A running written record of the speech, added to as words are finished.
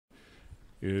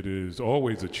It is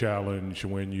always a challenge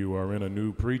when you are in a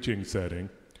new preaching setting.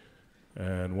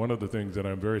 And one of the things that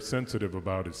I'm very sensitive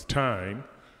about is time.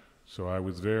 So I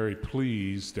was very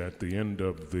pleased at the end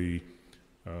of the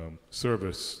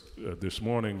service this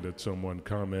morning that someone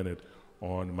commented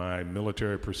on my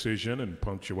military precision and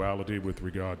punctuality with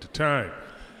regard to time.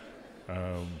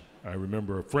 I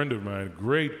remember a friend of mine,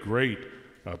 great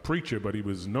preacher, but he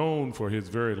was known for his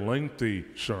very lengthy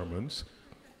sermons.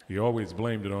 He always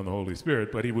blamed it on the Holy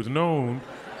Spirit, but he was known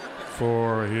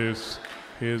for his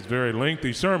very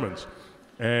lengthy sermons.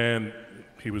 And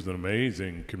he was an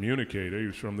amazing communicator. He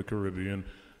was from the Caribbean,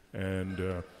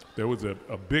 and there was a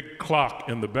big clock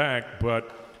in the back,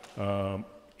 but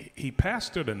he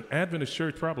pastored an Adventist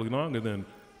church probably longer than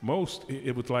most.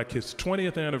 It was like his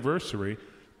 20th anniversary,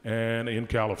 and in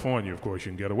California, of course,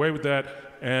 you can get away with that.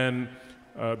 And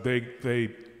they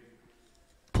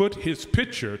put his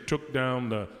picture, took down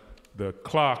the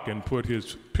clock and put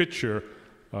his picture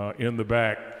in the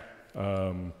back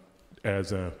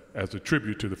as a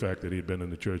tribute to the fact that he had been in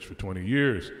the church for 20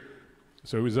 years.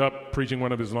 So he was up preaching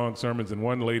one of his long sermons, and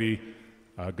one lady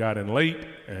got in late,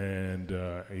 and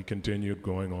he continued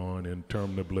going on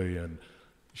interminably, and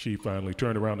she finally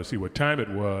turned around to see what time it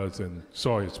was and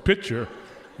saw his picture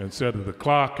and said to the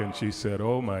clock, and she said,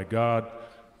 "Oh my God,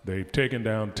 they've taken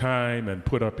down time and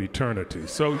put up eternity."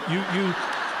 So you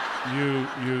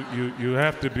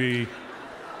have to be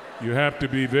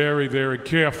very, very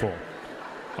careful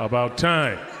about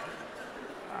time.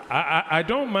 I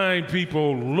don't mind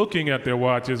people looking at their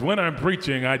watches. When I'm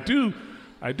preaching, I do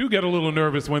get a little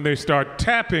nervous when they start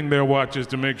tapping their watches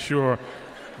to make sure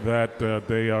that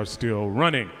they are still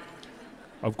running.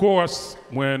 Of course,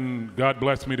 when God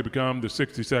blessed me to become the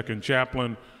 62nd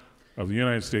chaplain of the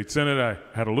United States Senate, I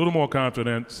had a little more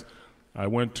confidence. I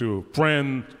went to a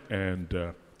friend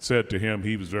and said to him,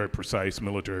 he was very precise,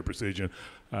 military precision.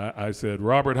 I said,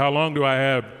 "Robert, how long do I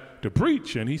have to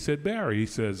preach?" And he said, "Barry," he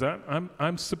says,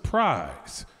 I'm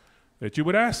surprised that you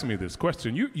would ask me this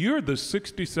question. You're the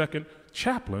 62nd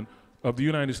chaplain of the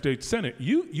United States Senate.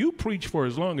 You preach for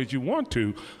as long as you want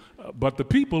to, but the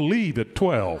people leave at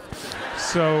 12.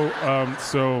 So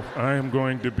I am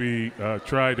going to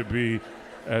try to be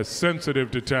as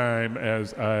sensitive to time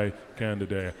as I can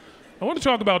today. I want to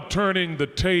talk about turning the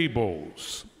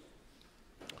tables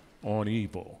on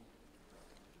evil.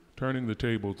 Turning the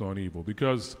tables on evil,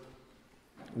 because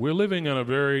we're living in a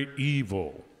very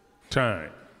evil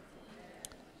time.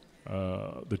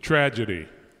 The tragedy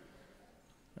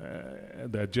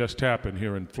that just happened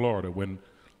here in Florida, when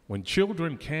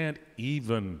children can't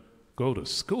even go to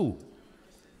school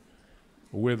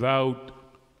without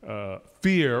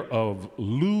fear of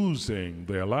losing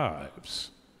their lives.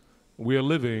 We're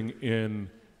living in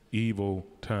evil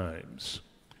times.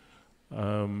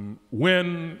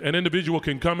 When an individual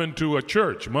can come into a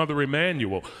church, Mother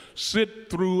Emanuel, sit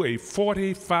through a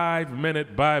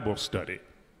 45-minute Bible study,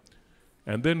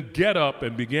 and then get up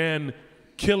and begin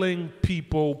killing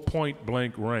people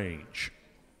point-blank range.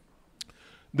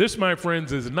 This, my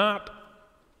friends, is not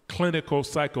clinical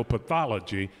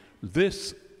psychopathology.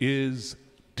 This is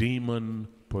demon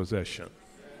possession.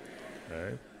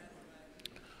 Okay?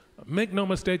 Make no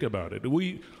mistake about it.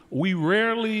 We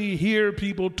rarely hear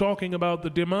people talking about the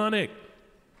demonic,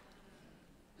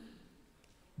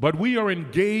 but we are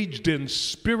engaged in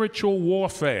spiritual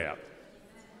warfare.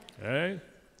 Okay?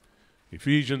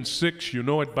 Ephesians 6, you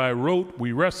know it by rote.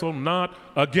 We wrestle not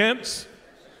against,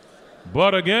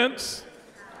 but against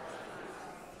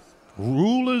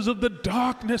rulers of the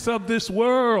darkness of this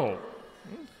world.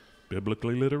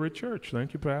 Biblically literate church.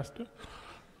 Thank you, Pastor.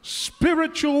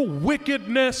 Spiritual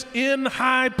wickedness in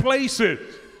high places.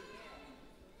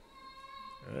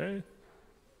 Okay?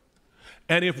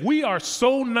 And if we are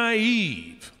so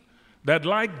naive that,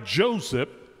 like Joseph,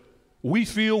 we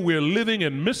feel we're living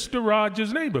in Mr.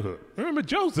 Rogers' neighborhood. Remember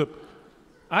Joseph?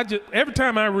 Every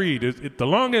time I read, it's the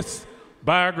longest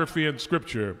biography in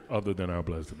Scripture other than our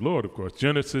blessed Lord, of course,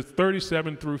 Genesis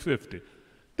 37 through 50.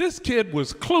 This kid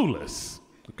was clueless,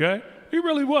 okay? He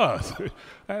really was.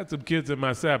 I had some kids in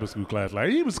my Sabbath school class, like,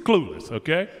 he was clueless,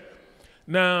 okay?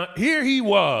 Now, here he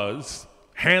was,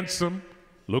 handsome,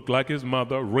 looked like his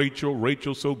mother,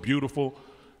 Rachel so beautiful.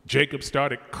 Jacob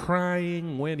started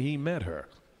crying when he met her.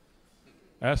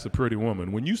 That's a pretty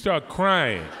woman. When you start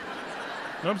crying,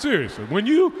 I'm serious. When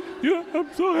I'm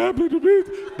so happy to be,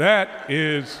 that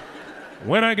is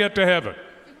when I get to heaven.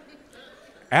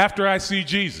 After I see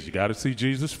Jesus, you got to see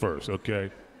Jesus first,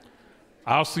 okay?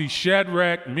 I'll see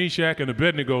Shadrach, Meshach, and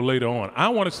Abednego later on. I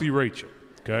want to see Rachel,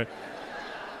 okay?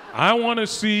 I want to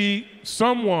see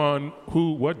someone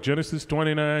who, Genesis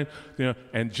 29,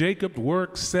 and Jacob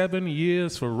worked 7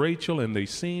 years for Rachel, and they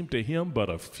seemed to him but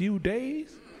a few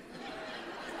days?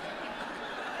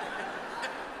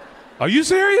 Are you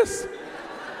serious?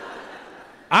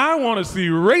 I want to see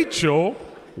Rachel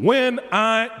when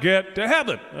I get to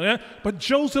heaven. Okay? But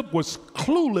Joseph was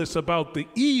clueless about the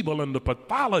evil and the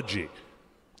pathology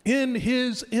in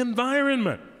his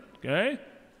environment. Okay?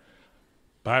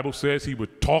 Bible says he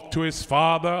would talk to his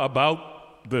father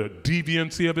about the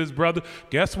deviancy of his brother.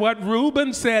 Guess what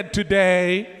Reuben said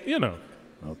today?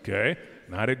 Okay,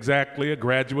 not exactly a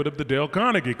graduate of the Dale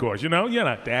Carnegie course.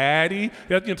 Daddy.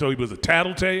 So he was a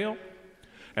tattletale.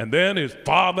 And then his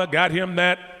father got him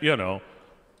that,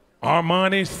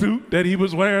 Armani suit that he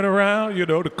was wearing around,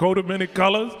 the coat of many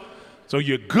colors. So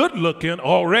you're good looking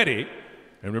already.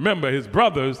 And remember, his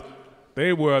brothers,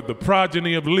 they were the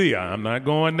progeny of Leah. I'm not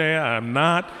going there. I'm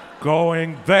not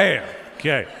going there.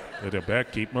 Okay.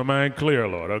 Keep my mind clear,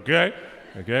 Lord, okay?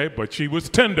 Okay, but she was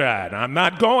tender-eyed. I'm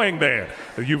not going there.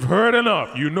 You've heard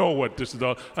enough. You know what this is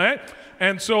all right?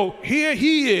 And so here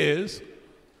he is,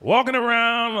 walking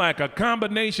around like a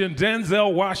combination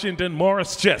Denzel Washington,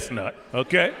 Morris Chestnut,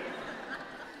 okay?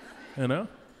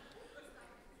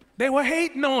 They were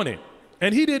hating on him,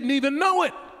 and he didn't even know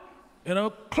it.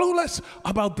 Clueless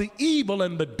about the evil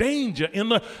and the danger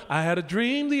I had a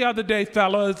dream the other day,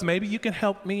 fellas. Maybe you can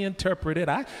help me interpret it.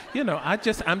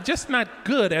 I'm just not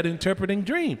good at interpreting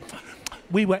dreams.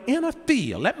 We were in a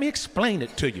field. Let me explain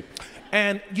it to you.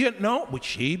 And, with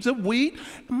sheaves of wheat,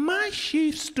 my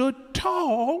sheaf stood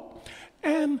tall,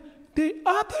 and the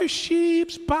other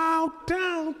sheaves bowed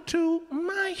down to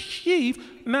my sheaf.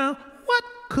 Now, what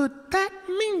could that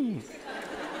mean?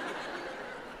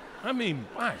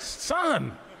 My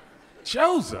son,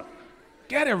 Joseph,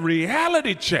 get a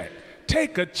reality check.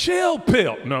 Take a chill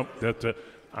pill. No,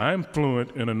 I'm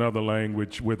fluent in another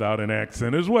language without an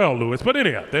accent as well, Louis. But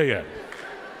anyhow, there you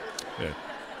go.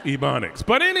 Ebonics.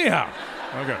 But anyhow,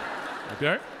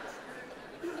 okay.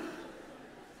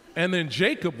 And then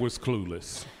Jacob was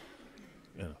clueless.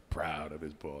 Proud of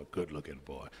his boy, good-looking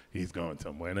boy. He's going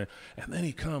somewhere. And then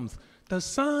he comes, the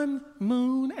sun,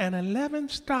 moon, and 11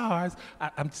 stars.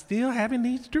 I'm still having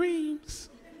these dreams.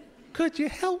 Could you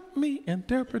help me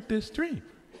interpret this dream?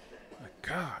 My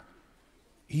God,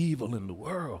 evil in the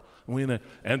world.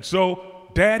 And so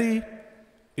Daddy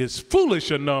is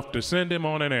foolish enough to send him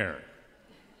on an errand.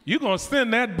 You're going to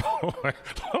send that boy,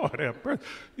 Lord have mercy,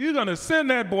 you're going to send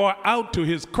that boy out to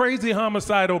his crazy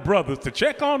homicidal brothers to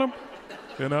check on him,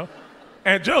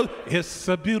 And Joe, it's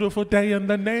a beautiful day in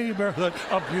the neighborhood,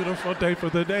 a beautiful day for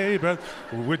the neighbors.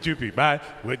 Would you be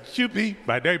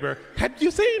my neighbor? Have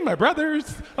you seen my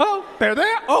brothers? Oh, they're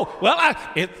there? Oh, well,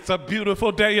 it's a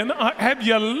beautiful day in have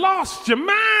you lost your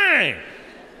mind?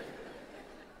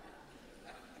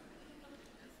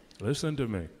 Listen to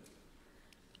me.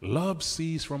 Love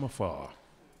sees from afar.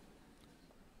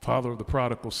 Father of the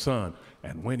prodigal son,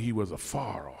 and when he was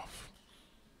afar off.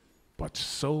 But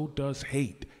so does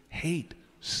hate. Hate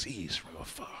sees from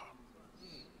afar.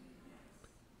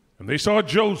 And they saw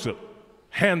Joseph,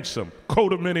 handsome,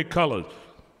 coat of many colors,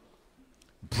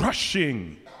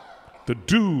 brushing the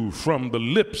dew from the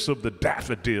lips of the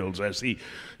daffodils as he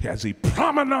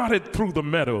promenaded through the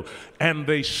meadow. And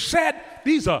they said,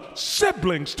 these are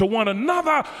siblings to one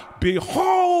another,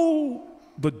 behold,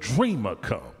 the dreamer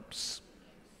comes.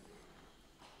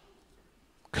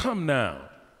 Come now,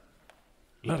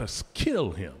 let us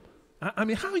kill him.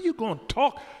 How are you going to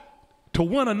talk to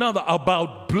one another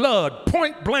about blood,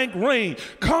 point blank range?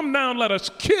 Come down, let us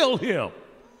kill him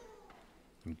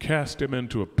and cast him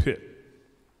into a pit.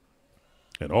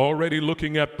 And already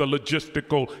looking at the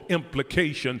logistical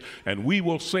implication, and we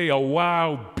will say a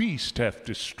wild beast hath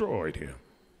destroyed him.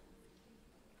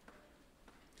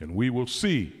 And we will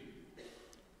see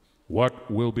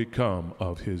what will become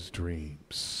of his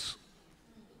dreams.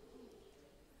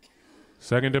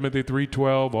 2 Timothy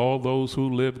 3:12, all those who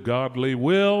live godly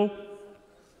will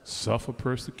suffer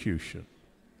persecution.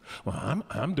 Well,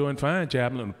 I'm doing fine,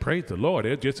 Chaplain. Praise the Lord.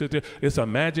 It's a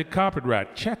magic carpet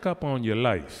ride. Check up on your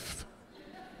life.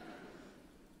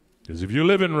 Because if you're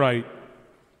living right,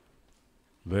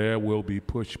 there will be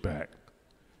pushback.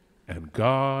 And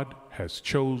God has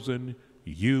chosen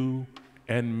you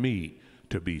and me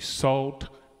to be salt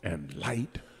and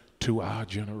light to our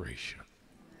generation.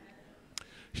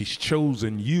 He's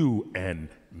chosen you and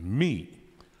me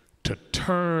to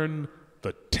turn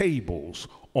the tables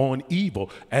on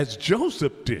evil, as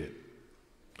Joseph did,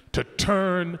 to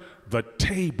turn the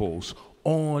tables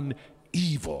on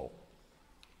evil.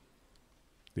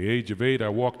 At the age of 8, I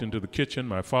walked into the kitchen.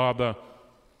 My father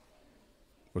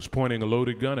was pointing a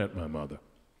loaded gun at my mother.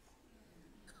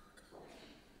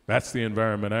 That's the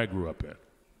environment I grew up in. It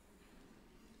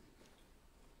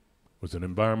was an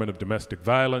environment of domestic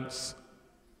violence,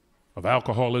 of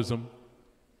alcoholism,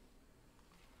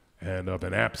 and of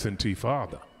an absentee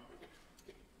father.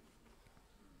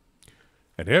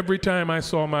 And every time I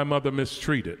saw my mother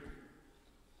mistreated,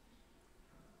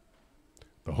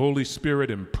 the Holy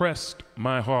Spirit impressed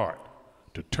my heart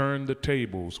to turn the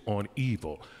tables on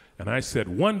evil. And I said,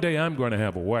 one day I'm going to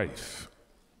have a wife,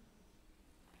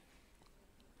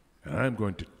 and I'm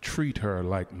going to treat her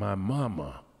like my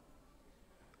mama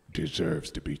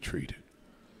deserves to be treated.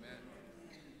 Amen.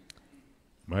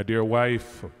 My dear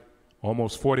wife,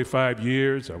 almost 45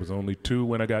 years. I was only 2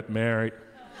 when I got married.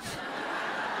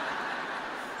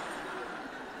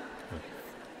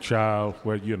 Child,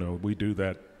 well, you know, we do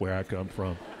that where I come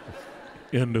from,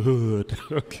 in the hood.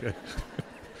 Okay.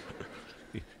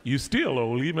 You still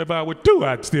old. Even if I were 2,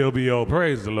 I'd still be old.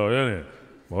 Praise the Lord, isn't it?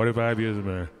 45 years of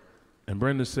marriage. And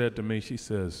Brenda said to me, she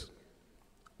says,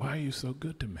 why are you so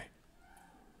good to me?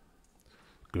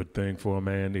 Good thing for a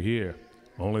man to hear.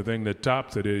 Only thing that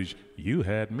tops it is, you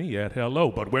had me at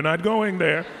hello, but we're not going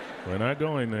there. We're not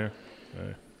going there.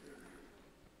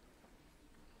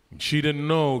 And she didn't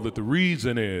know that the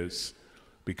reason is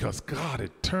because God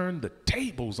had turned the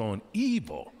tables on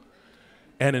evil.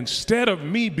 And instead of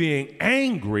me being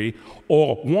angry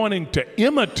or wanting to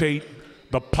imitate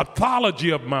the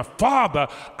pathology of my father,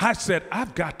 I said,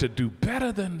 I've got to do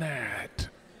better than that.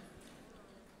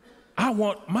 I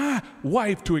want my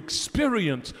wife to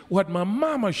experience what my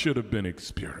mama should have been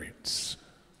experienced.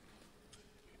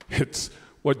 It's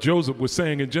what Joseph was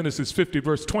saying in Genesis 50,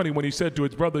 verse 20, when he said to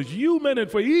his brothers, you meant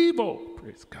it for evil,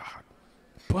 praise God,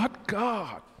 but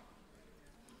God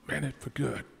meant it for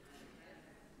good.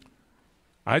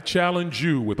 I challenge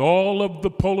you, with all of the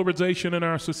polarization in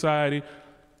our society,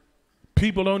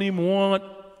 people don't even want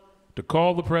to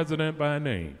call the president by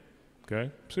name, okay?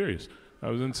 I'm serious. I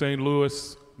was in St.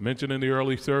 Louis, mentioned in the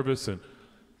early service, and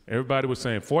everybody was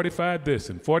saying 45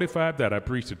 this and 45 that. I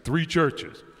preached at 3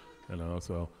 churches, you know,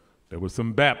 so there was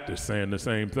some Baptists saying the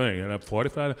same thing, and I'm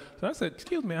 45. So I said,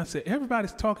 excuse me, I said,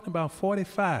 everybody's talking about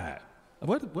 45.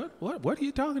 What are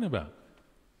you talking about?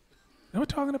 And we're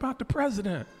talking about the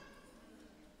president,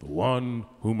 the one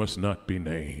who must not be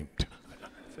named.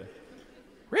 Said,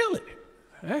 really?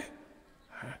 Eh?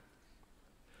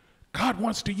 God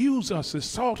wants to use us as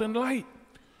salt and light.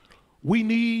 We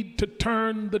need to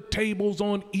turn the tables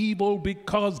on evil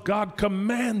because God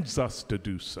commands us to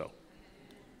do so.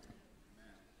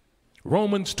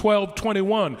 Romans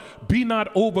 12:21, be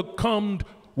not overcome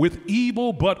with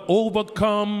evil, but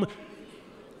overcome.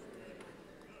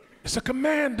 It's a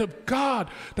command of God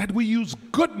that we use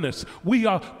goodness. We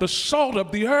are the salt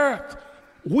of the earth.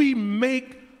 We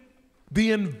make the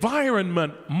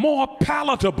environment more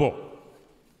palatable.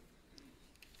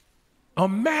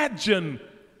 Imagine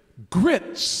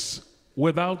grits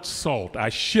without salt. I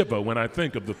shiver when I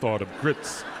think of the thought of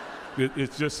grits.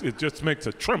 It just makes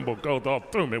a tremble go all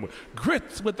through me.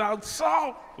 Grits without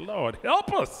salt. Lord,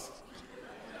 help us.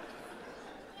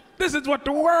 This is what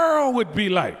the world would be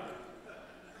like.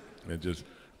 It just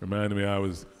reminded me I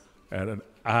was at an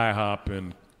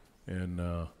IHOP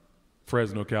in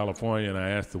Fresno, California, and I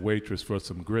asked the waitress for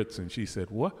some grits, and she said,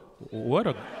 What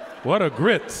are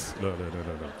grits? No.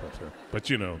 But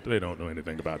you know, they don't know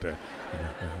anything about that.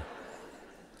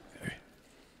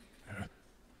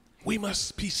 We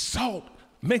must be salt,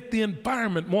 make the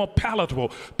environment more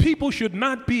palatable. People should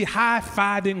not be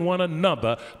high-fiving one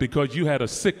another because you had a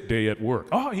sick day at work.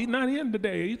 Oh, he's not in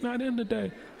today, he's not in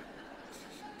today.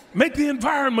 Make the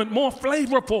environment more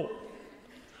flavorful.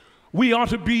 We ought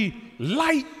to be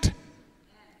light.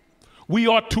 We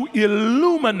ought to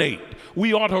illuminate.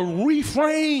 We ought to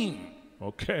reframe.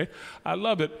 Okay, I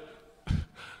love it.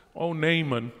 Oh,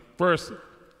 Naaman, first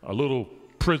a little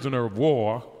prisoner of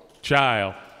war,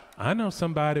 child. I know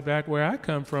somebody back where I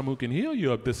come from who can heal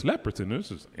you of this leprosy. And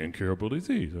this is incurable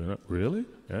disease. Really?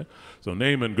 Yeah. So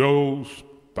Naaman goes,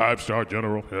 5-star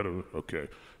general, head of, okay,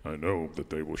 I know that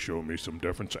they will show me some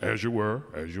deference, as you were,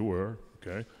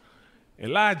 okay.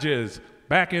 Elijah is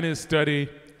back in his study,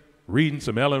 reading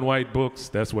some Ellen White books.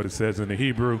 That's what it says in the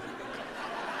Hebrew.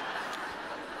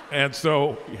 And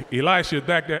so Elisha is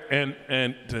back there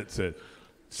and said,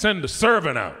 send the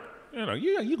servant out. You know,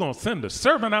 you're going to send the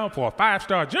servant out for a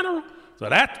 5-star general? So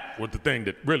that was the thing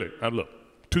that really, look,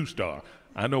 2-star.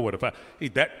 I know what if I,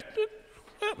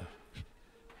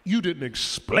 you didn't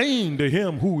explain to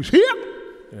him who's here.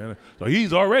 Yeah, so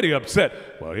he's already upset.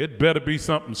 Well, it better be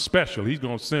something special. He's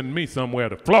going to send me somewhere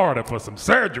to Florida for some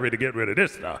surgery to get rid of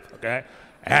this stuff, okay?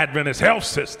 Adventist health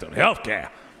system, health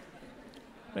care.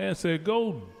 Man said,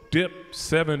 go dip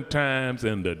 7 times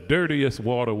in the dirtiest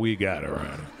water we got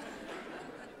around.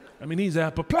 I mean, he's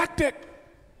apoplectic.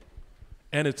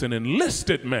 And it's an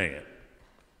enlisted man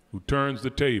who turns the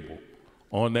table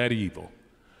on that evil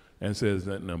and says,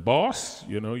 now, boss,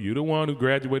 you know, you're the one who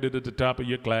graduated at the top of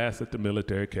your class at the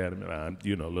military academy.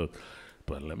 Look,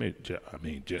 but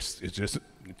it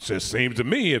just seems to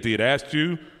me if he had asked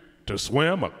you to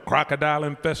swim a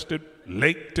crocodile-infested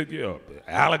lake to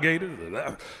alligators,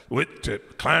 to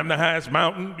climb the highest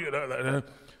mountain,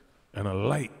 and a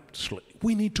light slate.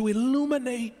 We need to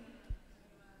illuminate.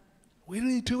 We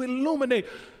need to illuminate.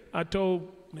 I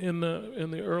told in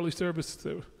the early service,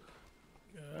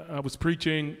 I was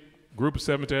preaching, group of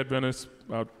Seventh-day Adventists,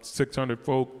 about 600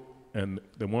 folk, and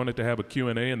they wanted to have a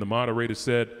Q&A, and the moderator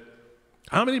said,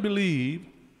 how many believe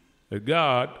that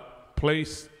God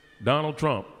placed Donald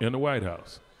Trump in the White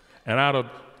House? And out of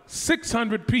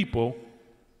 600 people,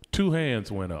 2 hands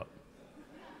went up.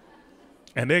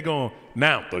 And they're going,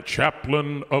 now the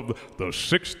chaplain of the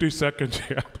 62nd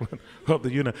chaplain of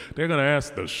the United, they're going to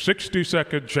ask the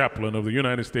 62nd chaplain of the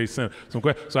United States Senate some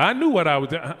questions. So I knew what I was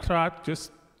doing, so I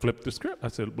just flipped the script. I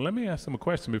said, well, let me ask them a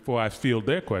question before I field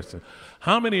their question.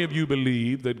 How many of you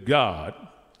believe that God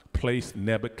placed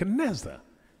Nebuchadnezzar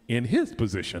in his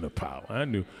position of power?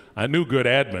 I knew good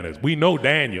Adventists. We know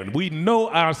Daniel, and we know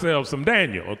ourselves some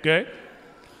Daniel, okay?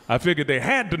 I figured they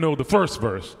had to know the first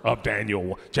verse of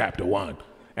Daniel chapter 1.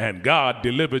 And God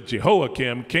delivered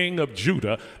Jehoiakim, king of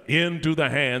Judah, into the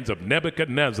hands of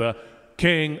Nebuchadnezzar,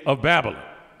 king of Babylon,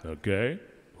 okay?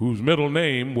 Whose middle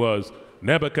name was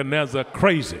Nebuchadnezzar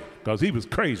Crazy, because he was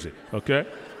crazy, okay?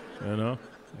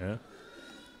 Yeah.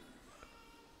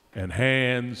 And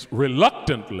hands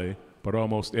reluctantly, but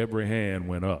almost every hand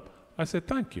went up. I said,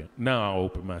 thank you. Now I'll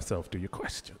open myself to your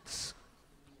questions.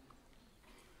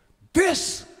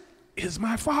 This is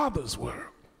my Father's world.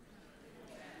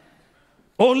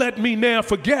 Oh, let me ne'er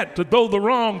forget that though the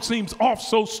wrong seems oft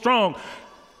so strong,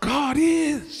 God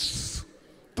is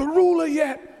the ruler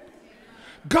yet.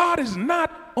 God is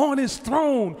not on his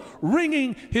throne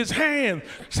wringing his hand,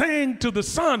 saying to the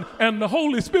Son and the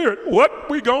Holy Spirit, what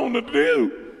we gonna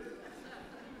do?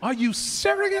 Are you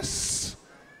serious?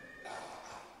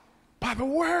 By the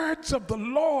words of the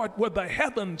Lord were the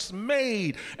heavens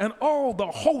made, and all the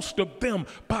host of them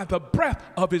by the breath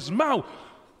of his mouth.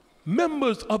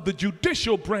 Members of the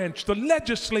judicial branch, the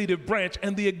legislative branch,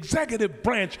 and the executive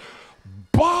branch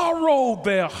borrow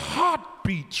their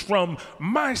heartbeats from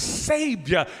my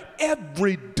Savior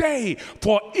every day,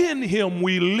 for in him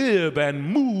we live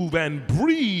and move and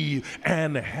breathe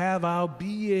and have our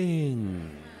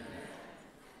being.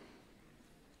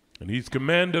 And he's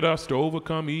commanded us to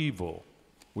overcome evil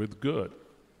with good.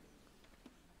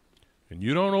 And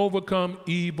you don't overcome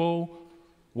evil,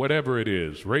 whatever it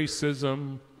is,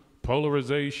 racism,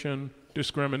 polarization,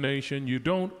 discrimination. You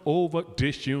don't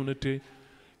disunity.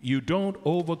 You don't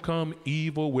overcome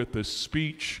evil with the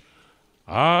speech,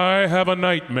 I have a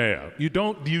nightmare. You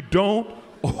don't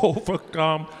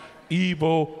overcome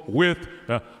evil with,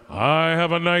 I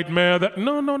have a nightmare that,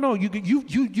 no.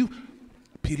 You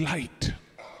be light.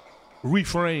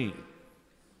 Refrain,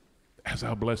 as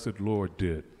our blessed Lord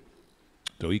did.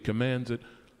 So he commands it,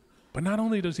 but not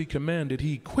only does he command it,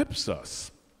 he equips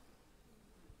us.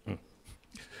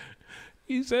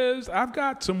 He says, I've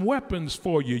got some weapons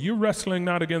for you. You're wrestling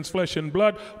not against flesh and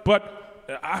blood, but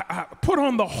I put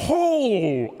on the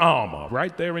whole armor,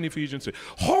 right there in Ephesians 6.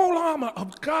 Whole armor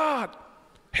of God,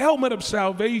 helmet of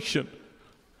salvation,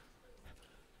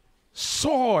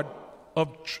 sword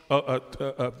of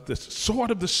the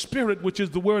sword of the Spirit, which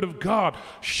is the word of God,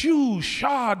 shoes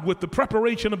shod with the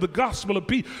preparation of the gospel of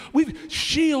peace. We've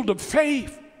shield of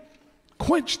faith,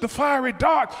 quench the fiery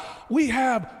dart. We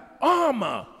have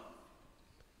armor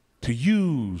to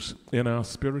use in our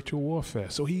spiritual warfare.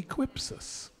 So he equips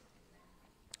us.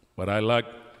 But I like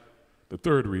the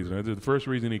third reason. The first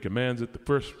reason he commands it.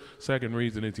 The second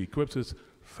reason is he equips us.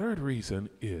 Third reason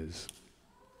is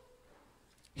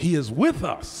he is with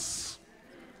us.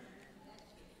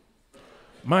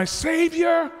 My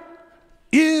Savior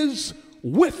is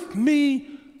with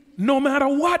me no matter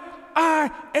what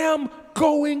I am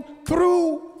going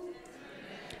through.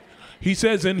 He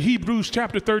says in Hebrews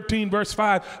chapter 13, verse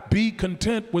 5, be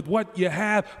content with what you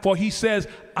have, for he says,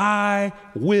 I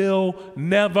will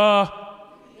never,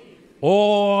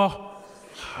 or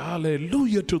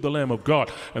hallelujah to the Lamb of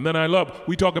God. And then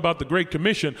we talk about the Great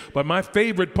Commission, but my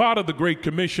favorite part of the Great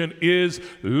Commission is,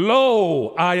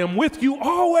 lo, I am with you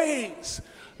always.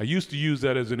 I used to use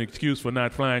that as an excuse for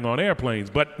not flying on airplanes,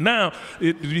 but now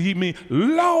he means,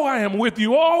 lo, I am with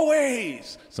you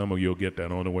always. Some of you will get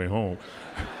that on the way home.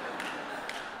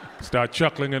 Start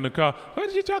chuckling in the car. What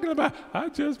are you talking about?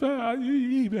 You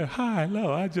even high,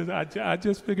 low. I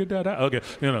just figured that out. Okay,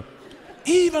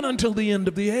 even until the end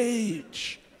of the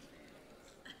age.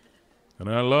 And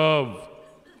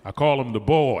I call them the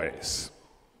boys.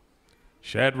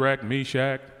 Shadrach,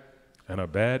 Meshach, and a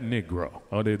bad Negro.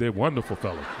 Oh, they're wonderful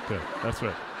fellows. Okay, that's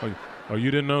right. Oh, you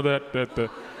didn't know that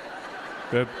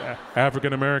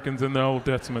African Americans in the Old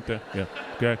Testament there? Yeah,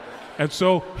 okay. And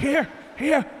so here,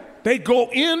 they go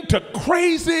into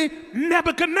crazy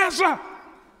Nebuchadnezzar.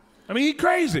 I mean, he's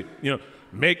crazy.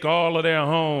 Make all of their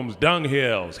homes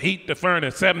dunghills, heat the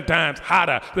furnace 7 times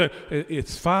hotter.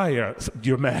 It's fire,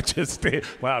 Your Majesty.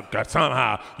 Well,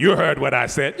 somehow you heard what I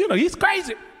said. He's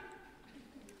crazy.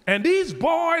 And these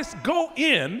boys go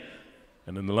in,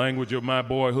 and in the language of my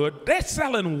boyhood, they're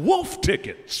selling wolf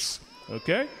tickets,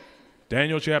 okay?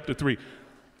 Daniel chapter 3.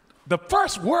 The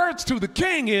first words to the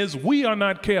king is, we are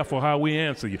not careful how we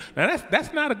answer you. Now,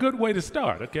 that's not a good way to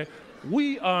start, okay?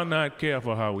 We are not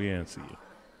careful how we answer you.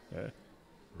 Okay?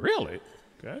 Really?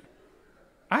 Okay.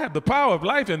 I have the power of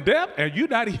life and death, and you're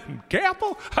not even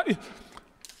careful?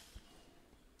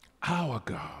 Our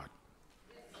God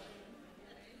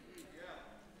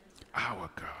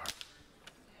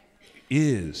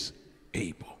is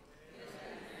able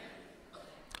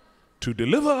to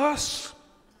deliver us,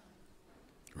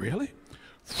 really,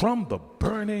 from the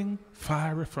burning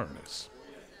fiery furnace.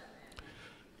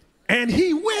 And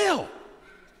he will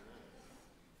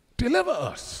deliver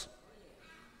us.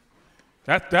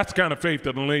 That's kind of faith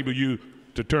that'll enable you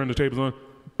to turn the tables on.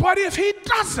 But if he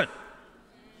doesn't,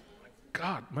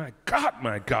 my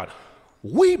God,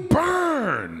 we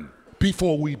burn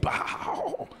before we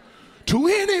bow to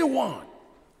anyone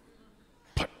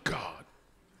but God.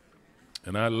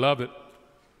 And I love it,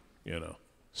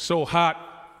 So hot,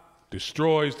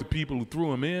 destroys the people who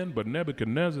threw him in, but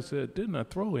Nebuchadnezzar said, didn't I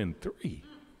throw in 3?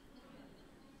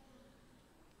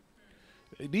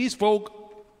 These folk,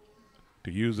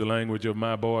 to use the language of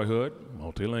my boyhood,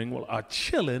 multilingual, are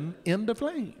chilling in the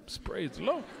flames. Praise the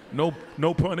Lord.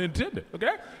 No pun intended,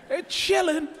 okay? They're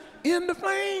chilling in the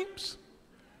flames.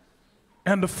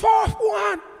 And the fourth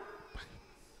one,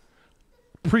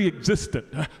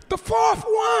 pre-existent, the fourth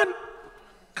one,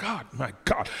 my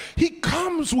God, he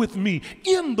comes with me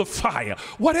in the fire.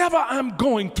 Whatever I'm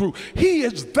going through, he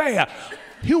is there.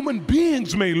 Human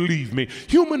beings may leave me.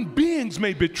 Human beings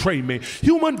may betray me.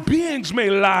 Human beings may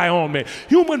lie on me.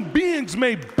 Human beings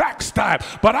may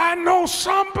backstab. But I know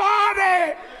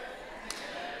somebody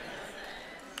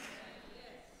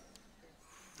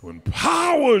who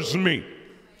empowers me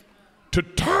to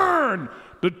turn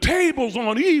the tables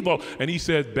on evil. And he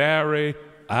says, Barry,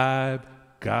 I've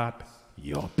got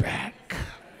your back.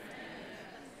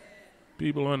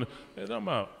 People on they're talking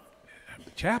about,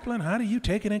 Chaplain, how do you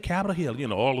take it in Capitol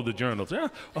Hill? All of the journals. Oh,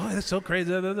 that's so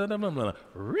crazy.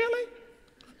 Really?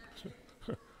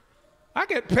 I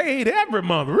get paid every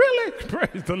month. Really?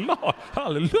 Praise the Lord.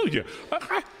 Hallelujah.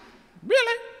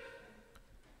 Really?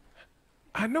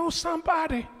 I know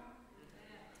somebody.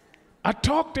 I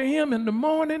talk to him in the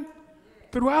morning,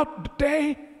 throughout the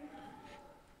day.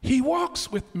 He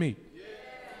walks with me.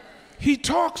 He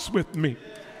talks with me.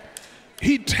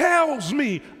 He tells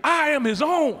me I am his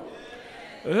own.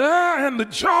 And the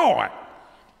joy.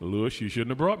 Lewis, you shouldn't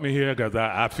have brought me here because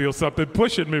I feel something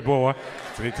pushing me, boy.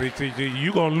 See,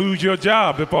 you're going to lose your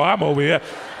job before I'm over here.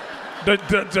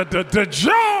 The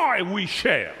joy we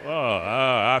share.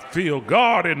 I feel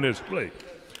God in this place.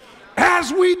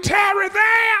 As we tarry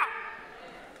there,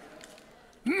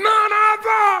 none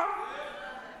other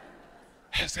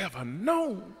has ever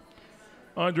known.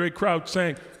 Andre Crouch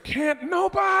sang, can't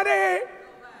nobody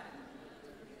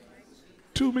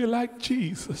to me like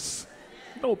Jesus.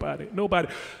 Nobody.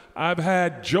 I've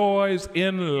had joys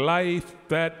in life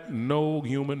that no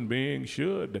human being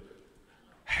should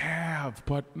have,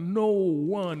 but no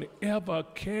one ever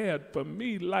cared for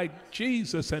me like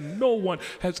Jesus, and no one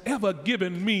has ever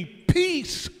given me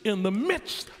peace in the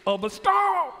midst of a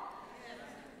storm.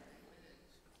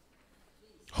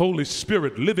 Holy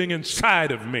Spirit living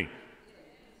inside of me.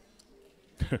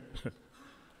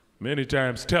 Many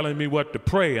times telling me what to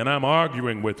pray, and I'm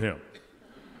arguing with him.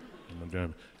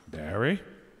 Barry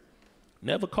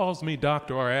never calls me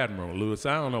doctor or admiral, Lewis.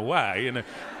 I don't know why.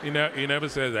 He never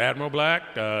says Admiral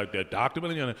Black,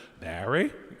 Dr.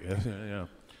 Barry,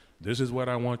 this is what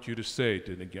I want you to say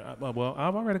to the. Well,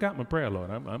 I've already got my prayer, Lord.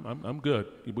 I'm good.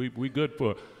 We good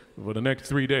for the next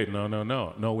 3 days.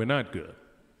 No, we're not good.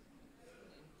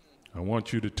 I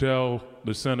want you to tell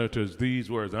the senators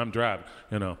these words. I'm driving,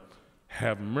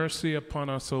 Have mercy upon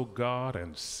us, O God,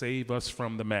 and save us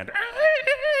from the man.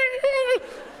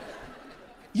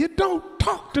 You don't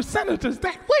talk to senators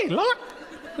that way, Lord.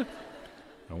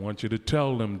 I want you to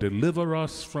tell them, deliver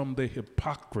us from the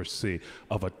hypocrisy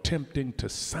of attempting to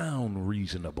sound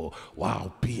reasonable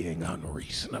while being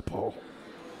unreasonable.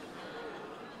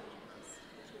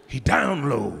 He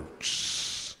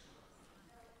downloads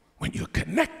when you're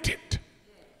connected.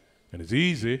 And it's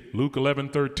easy. Luke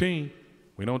 11:13.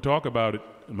 We don't talk about it.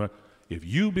 If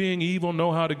you, being evil,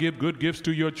 know how to give good gifts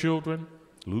to your children,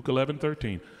 Luke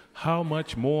 11:13, how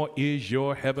much more is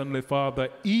your heavenly Father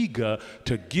eager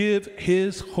to give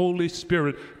his Holy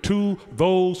Spirit to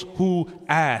those who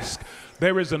ask?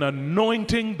 There is an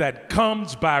anointing that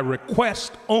comes by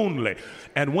request only.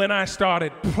 And when I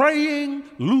started praying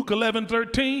Luke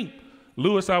 11:13,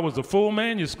 Lewis, I was a full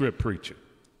manuscript preacher.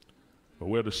 But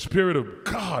where the Spirit of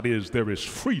God is, there is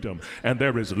freedom and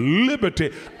there is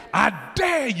liberty. I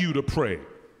dare you to pray.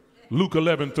 Luke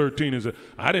 11:13 is,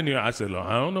 I said, Lord,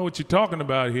 I don't know what you're talking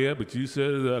about here, but you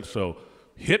said that, so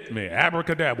hit me,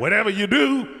 abracadabra, whatever you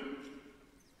do.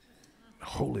 The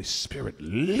Holy Spirit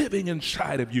living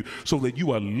inside of you so that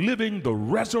you are living the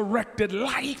resurrected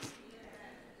life.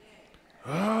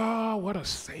 Oh, what a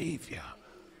Savior.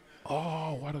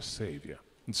 Oh, what a Savior.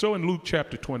 And so in Luke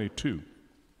chapter 22,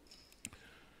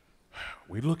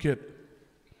 we look at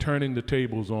turning the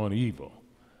tables on evil.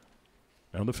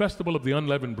 Now, the festival of the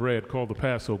unleavened bread called the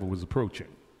Passover was approaching.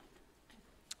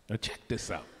 Now, check this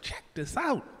out. Check this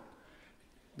out.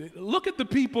 Look at the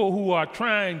people who are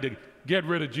trying to get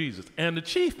rid of Jesus. And the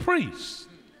chief priests.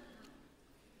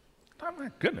 Oh,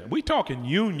 my goodness. We're talking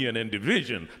union and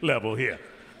division level here.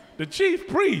 The chief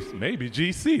priests, maybe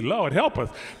GC, Lord help us,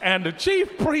 and the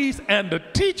chief priests and the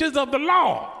teachers of the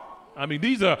law. I mean,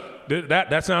 these are,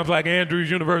 that sounds like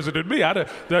Andrews University to me.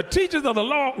 The teachers of the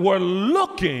law were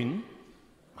looking,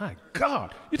 my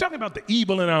God, you're talking about the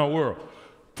evil in our world,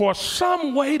 for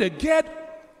some way to get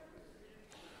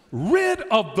rid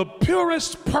of the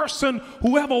purest person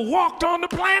who ever walked on the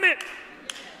planet.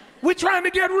 We're trying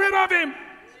to get rid of him.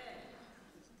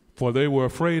 For they were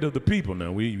afraid of the people.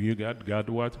 Now, you got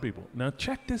to watch the people. Now,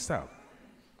 check this out.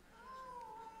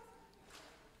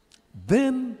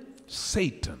 Then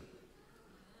Satan.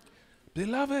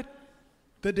 Beloved,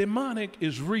 the demonic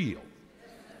is real.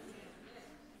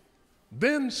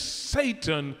 Then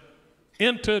Satan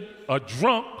entered a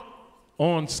drunk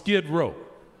on Skid Row.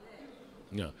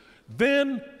 Yeah.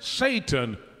 Then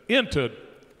Satan entered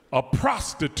a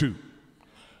prostitute.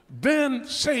 Then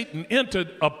Satan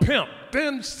entered a pimp.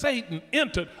 Then Satan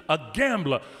entered a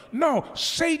gambler. No,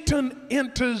 Satan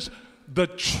enters the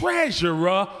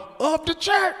treasurer of the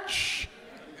church.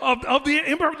 Of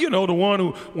the, you know, the one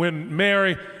who, when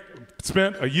Mary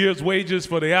spent a year's wages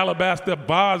for the alabaster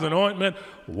bars and ointment,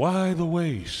 why the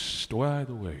waste? Why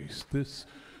the waste?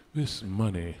 This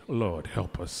money, Lord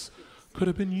help us, could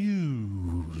have been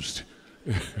used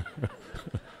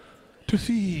to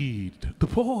feed the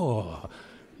poor.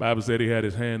 Bible said he had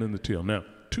his hand in the till. Now,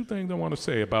 two things I want to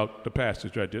say about the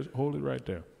passage right there. Just hold it right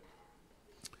there.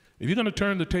 If you're going to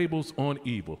turn the tables on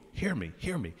evil, hear me,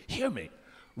 hear me, hear me.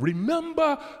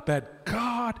 Remember that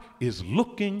God is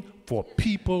looking for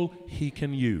people he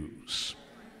can use.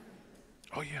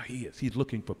 Oh, yeah, he is. He's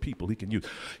looking for people he can use.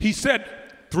 He said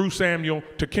through Samuel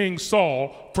to King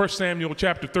Saul, 1 Samuel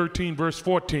chapter 13, verse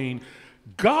 14,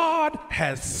 God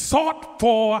has sought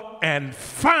for and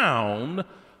found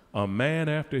a man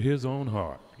after his own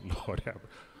heart. Lord have mercy.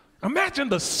 Imagine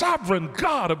the sovereign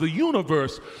God of the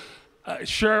universe,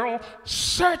 Cheryl,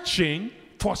 searching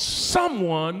for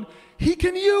someone he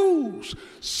can use,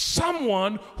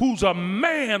 someone who's a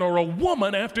man or a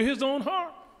woman after his own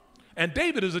heart. And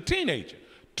David is a teenager,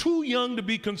 too young to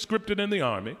be conscripted in the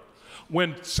army.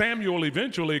 When Samuel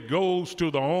eventually goes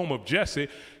to the home of Jesse,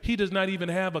 he does not even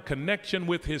have a connection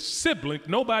with his sibling.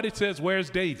 Nobody says, where's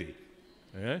David?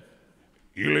 Yeah?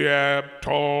 Eliab,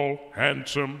 tall,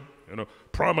 handsome, you know,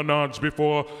 promenades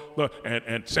before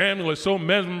and Samuel is so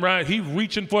mesmerized, he's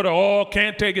reaching for the oil,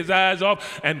 can't take his eyes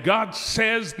off, and God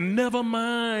says, never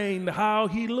mind how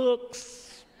he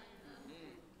looks.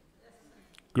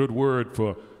 Good word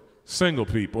for single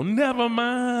people. Never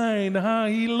mind how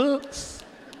he looks.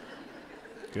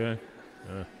 Okay?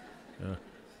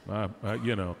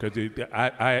 You know, because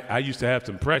I used to have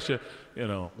some pressure, you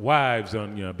know, wives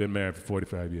on, you know, I've been married for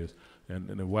 45 years. And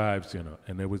the wives, you know,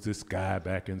 and there was this guy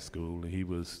back in school, and he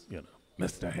was, you know,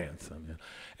 Mr. Handsome. You know,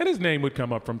 and his name would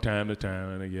come up from time to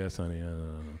time, and yes, honey.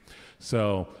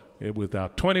 So it was our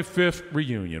 25th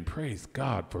reunion. Praise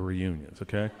God for reunions,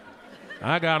 okay?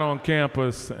 I got on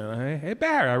campus, and hey,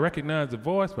 Barry, I recognize the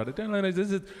voice, but I didn't realize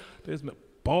this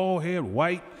bald head,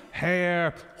 white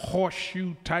hair,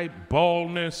 horseshoe type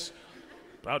baldness,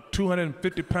 about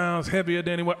 250 pounds heavier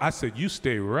than anyone. I said, you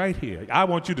stay right here. I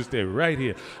want you to stay right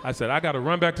here. I said, I got to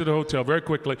run back to the hotel very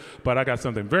quickly, but I got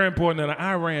something very important. And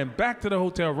I ran back to the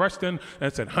hotel, rushed in,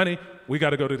 and said, honey, we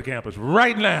got to go to the campus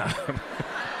right now.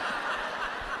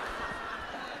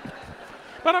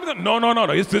 But I'm like, no,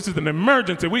 this is an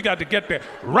emergency. We got to get there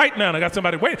right now. And I got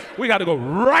somebody, wait, we got to go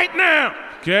right now,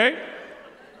 okay?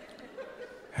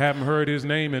 Haven't heard his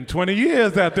name in 20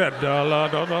 years at that.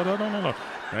 No.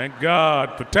 Thank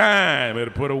God for time.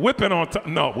 It'll put a whipping on top.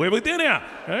 No, we're within here.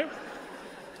 Okay?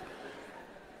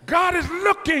 God is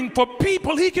looking for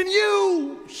people he can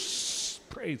use.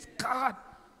 Praise God.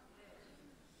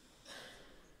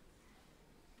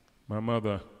 My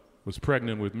mother was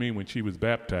pregnant with me when she was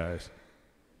baptized.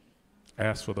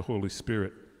 Asked for the Holy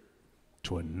Spirit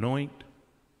to anoint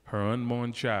her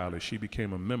unborn child as she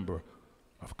became a member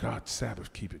of God's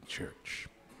Sabbath-keeping church.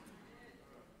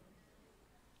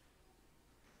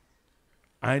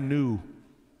 I knew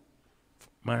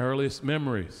my earliest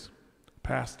memories.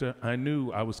 Pastor, I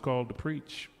knew I was called to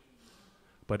preach.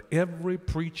 But every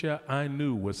preacher I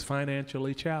knew was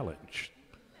financially challenged.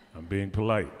 I'm being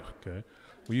polite, okay?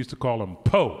 We used to call them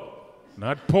po,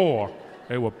 not poor.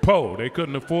 They were po. They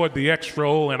couldn't afford the extra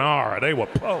O and R. They were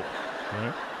po.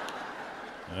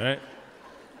 All right?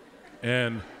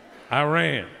 And I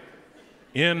ran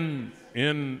in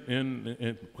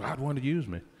God wanted to use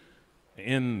me.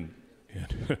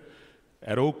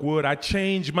 At Oakwood, I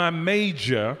changed my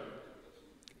major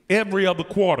every other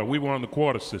quarter. We were on the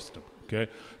quarter system, okay?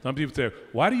 Some people say,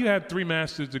 why do you have 3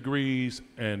 master's degrees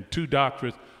and 2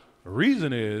 doctorates? The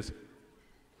reason is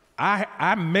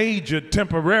I majored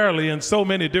temporarily in so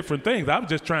many different things. I was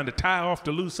just trying to tie off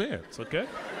the loose ends, okay?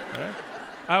 Right?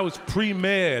 I was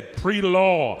pre-med,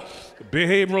 pre-law,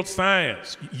 behavioral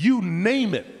science, you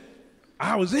name it.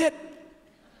 I was it.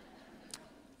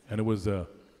 And it was an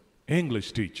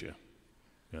English teacher,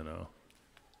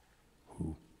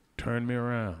 who turned me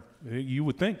around. You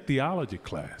would think theology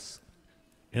class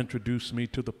introduced me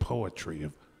to the poetry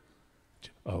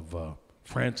of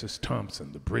Francis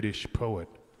Thompson, the British poet.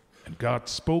 And God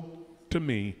spoke to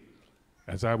me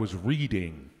as I was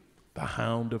reading The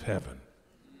Hound of Heaven.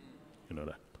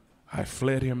 I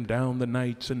fled him down the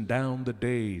nights and down the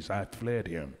days. I fled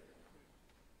him.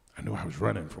 I knew I was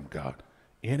running from God.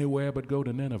 Anywhere but go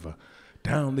to Nineveh.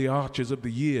 Down the arches of the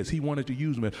years, he wanted to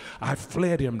use me. I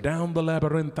fled him down the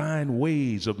labyrinthine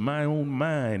ways of my own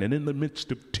mind, and in the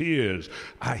midst of tears,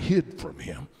 I hid from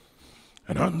him.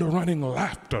 And under running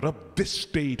laughter of this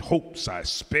state hopes I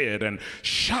sped, and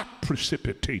shot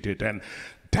precipitated, and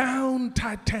down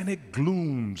titanic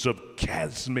glooms of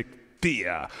chasmic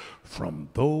fear from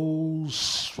those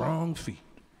strong feet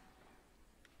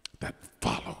that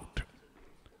followed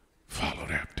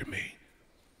after me.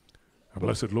 Our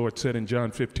blessed Lord said in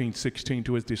John 15:16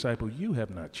 to his disciples, you have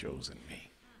not chosen me.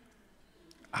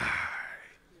 I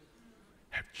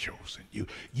have chosen you.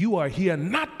 You are here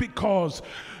not because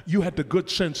you had the good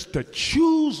sense to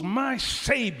choose my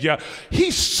Savior.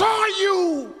 He saw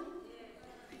you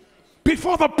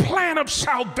before the plan of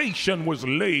salvation was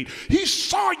laid. He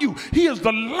saw you. He is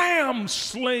the lamb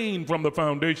slain from the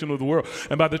foundation of the world.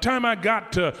 And by the time I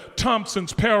got to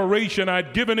Thompson's peroration,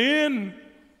 I'd given in.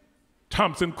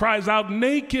 Thompson cries out,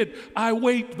 naked, I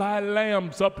wait thy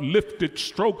lamb's uplifted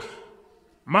stroke.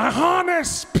 My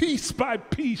harness, piece by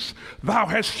piece, thou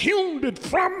hast hewn it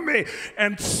from me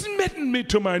and smitten me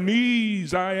to my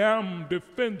knees. I am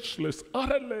defenseless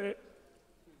utterly.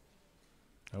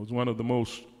 I was one of the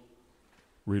most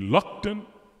reluctant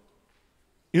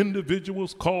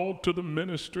individuals called to the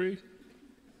ministry,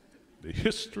 the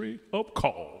history of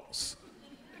calls.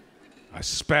 I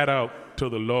spat out to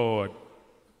the Lord,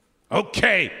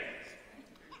 okay,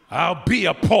 I'll be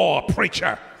a poor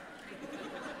preacher.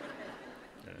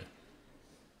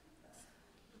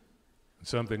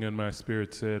 Something in my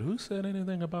spirit said, who said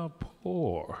anything about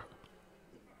poor?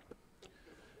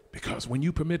 Because when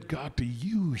you permit God to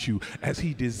use you as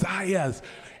he desires,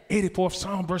 84th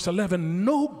Psalm verse 11,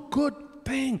 no good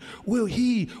thing will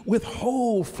he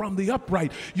withhold from the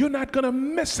upright. You're not going to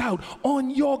miss out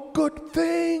on your good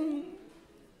thing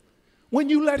when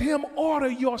you let him order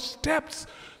your steps.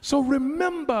 So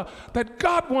remember that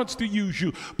God wants to use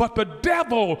you, but the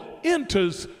devil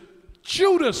enters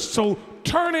Judas. So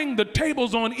turning the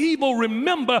tables on evil,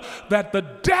 remember that the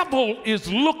devil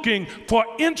is looking for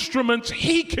instruments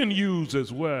he can use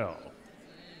as well.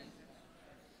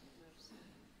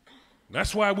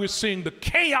 That's why we're seeing the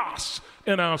chaos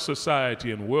in our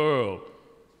society and world.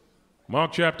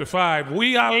 Mark chapter 5,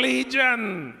 we are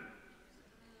legion.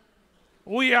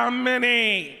 We are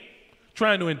many,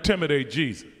 trying to intimidate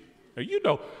Jesus. Now, you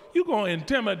know, you're going to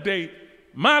intimidate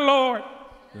my Lord.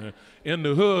 In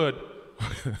the hood,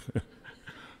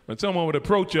 when someone would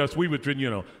approach us, we would,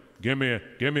 give me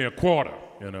a quarter.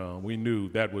 We knew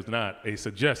that was not a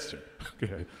suggestion.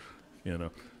 Okay.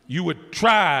 You would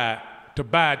try to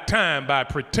buy time by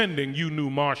pretending you knew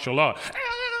martial art.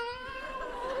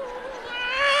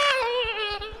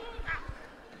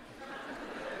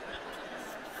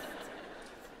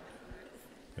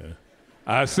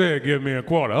 I said, give me a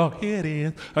quarter. Oh, here it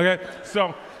is. Okay,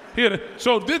 so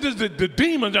this is the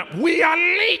demons. We are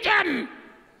legion.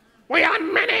 We are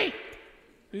many.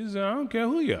 He said, I don't care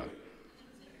who you are.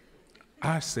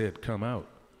 I said, come out.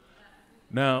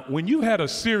 Now, when you had a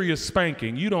serious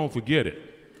spanking, you don't forget it.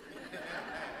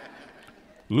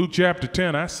 Luke chapter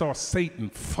 10, I saw Satan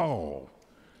fall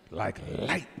like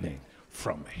lightning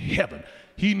from heaven.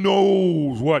 He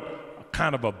knows what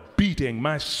kind of a beating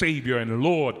my Savior and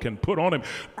Lord can put on him.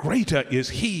 Greater is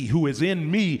he who is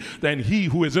in me than he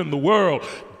who is in the world.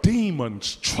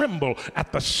 Demons tremble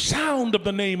at the sound of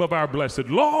the name of our blessed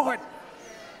Lord.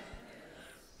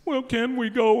 Well, can we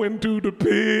go into the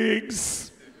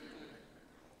pigs?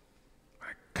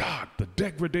 My God, the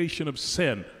degradation of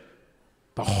sin,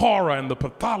 the horror and the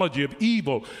pathology of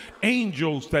evil,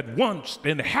 angels that once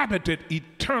inhabited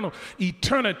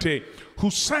eternity, who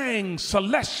sang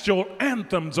celestial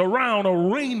anthems around a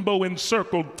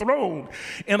rainbow-encircled throne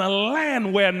in a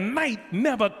land where night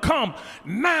never come,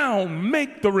 now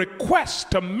make the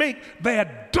request to make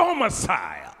their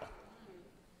domicile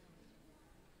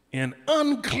in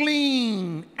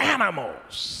unclean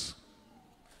animals.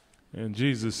 And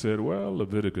Jesus said, well,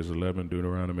 Leviticus 11,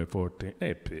 Deuteronomy 14,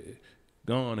 hey, pig,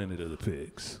 gone into the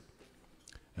pigs.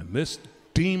 And this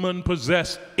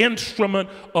demon-possessed instrument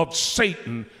of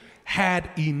Satan had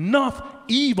enough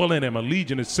evil in him. A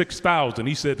legion is 6,000.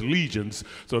 He said legions,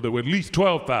 so there were at least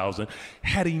 12,000.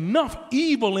 Had enough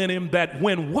evil in him that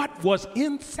when what was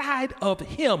inside of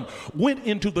him went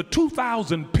into the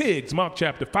 2,000 pigs, Mark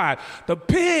chapter 5, the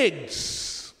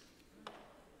pigs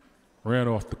ran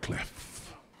off the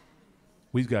cliff.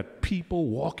 We've got people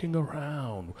walking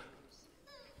around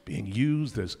being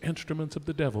used as instruments of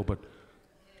the devil, but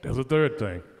there's a third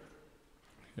thing.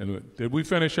 And did we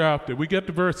finish out? Did we get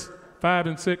to verse 5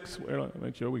 and 6? Well,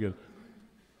 make sure we get.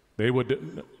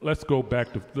 Let's go back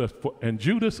to. And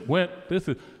Judas went. This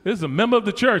is a member of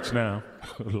the church now.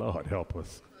 Lord help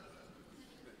us.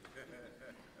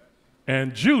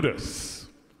 And Judas,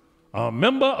 a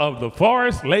member of the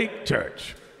Forest Lake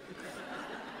Church,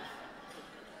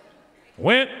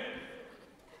 went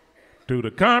to the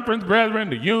conference brethren,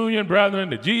 the union brethren,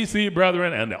 the GC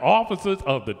brethren, and the officers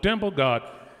of the temple guard.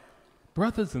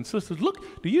 Brothers and sisters,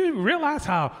 look, do you realize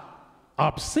how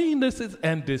obscene this is?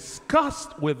 And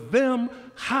discussed with them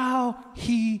how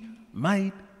he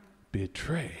might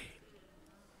betray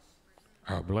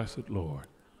our blessed Lord.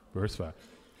 Verse 5.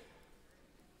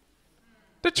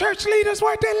 The church leaders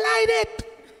were delighted.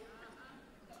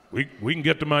 We can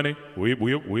get the money. We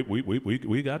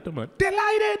got the money.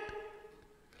 Delighted.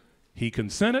 He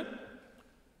consented,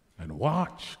 and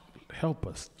watch, help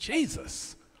us,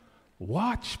 Jesus.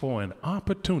 Watch for an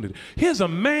opportunity. Here's a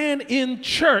man in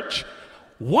church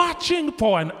watching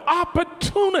for an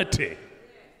opportunity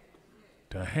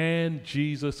to hand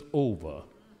Jesus over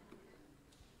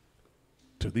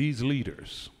to these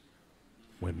leaders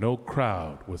when no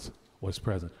crowd was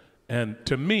present. And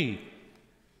to me,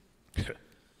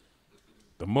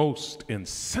 the most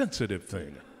insensitive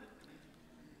thing,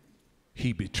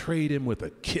 he betrayed him with a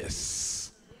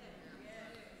kiss.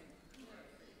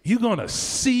 You're going to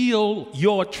seal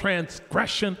your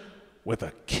transgression with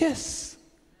a kiss?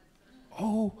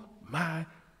 Oh, my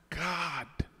God.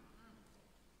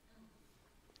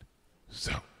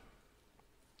 So,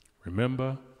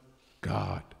 remember,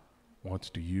 God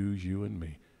wants to use you and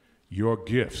me. Your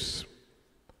gifts,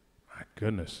 my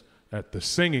goodness, at the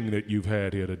singing that you've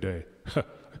had here today.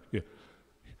 Yeah.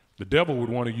 The devil would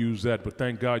want to use that, but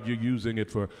thank God you're using it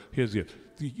for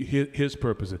his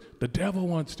purposes. The devil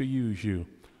wants to use you.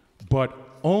 But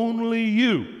only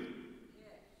you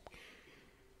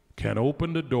can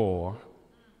open the door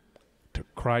to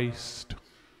Christ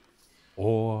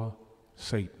or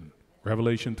Satan.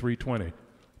 Revelation 3:20.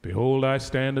 Behold, I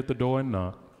stand at the door and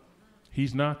knock.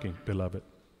 He's knocking, beloved.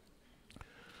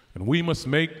 And we must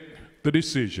make the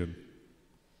decision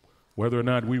whether or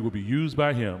not we will be used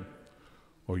by him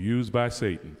or used by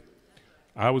Satan.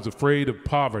 I was afraid of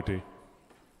poverty.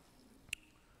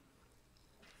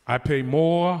 I pay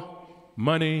more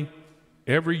money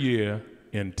every year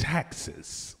in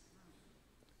taxes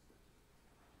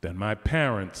than my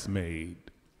parents made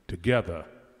together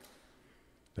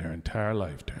their entire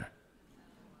lifetime.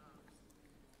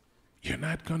 you're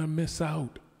not going to miss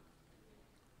out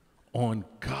on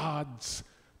God's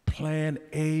plan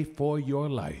A for your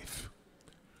life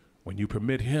when you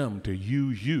permit him to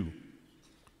use you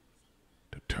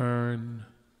to turn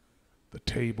the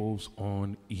tables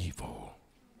on evil.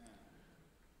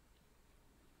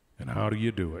 And how do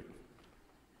you do it?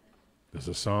 There's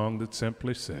a song that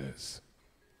simply says,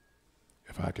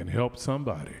 if I can help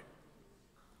somebody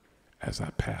as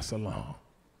I pass along,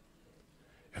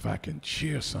 if I can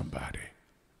cheer somebody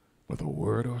with a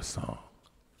word or a song,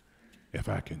 if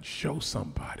I can show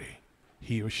somebody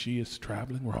he or she is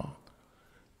traveling wrong,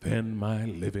 then my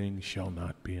living shall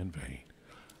not be in vain.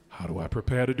 How do I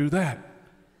prepare to do that?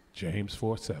 James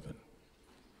 4:7.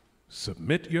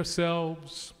 Submit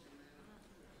yourselves,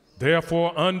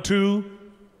 therefore, unto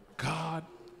God.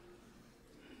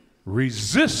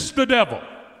 Resist the devil,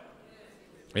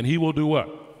 and he will do what?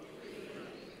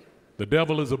 The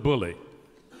devil is a bully.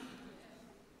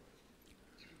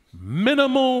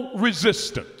 Minimal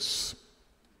resistance,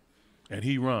 and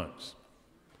he runs.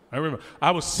 I remember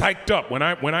I was psyched up when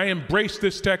I embraced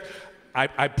this text.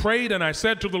 I prayed and I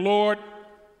said to the Lord,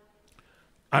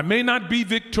 I may not be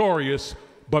victorious,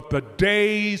 but the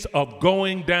days of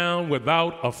going down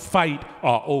without a fight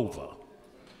are over.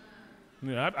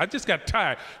 You know, I just got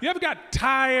tired. You ever got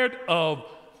tired of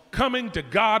coming to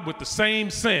God with the same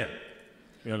sin?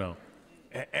 You know,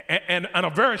 and a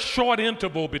very short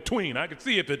interval between. I could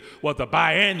see if it was a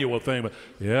biannual thing, but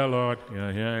yeah, Lord,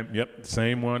 yeah, yep,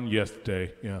 same one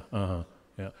yesterday, yeah,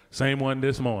 same one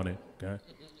this morning. Okay,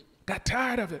 got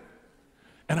tired of it,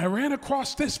 and I ran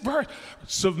across this verse: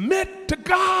 submit to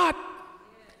God.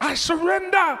 I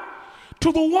surrender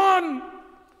to the one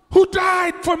who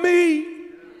died for me.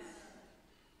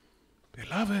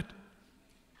 Beloved,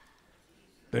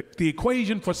 the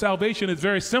equation for salvation is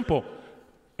very simple.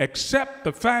 Accept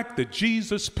the fact that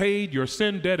Jesus paid your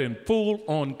sin debt in full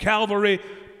on Calvary,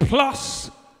 plus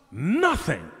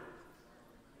nothing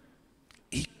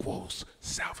equals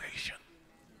salvation.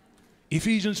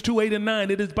 Ephesians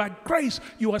 2:8-9, it is by grace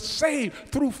you are saved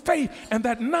through faith, and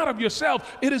that not of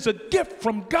yourself. It is a gift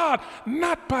from God,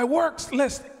 not by works,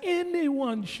 lest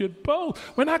anyone should boast.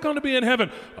 We're not going to be in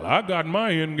heaven. Well, I got my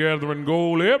in-gathering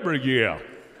goal every year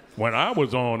when I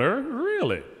was on earth.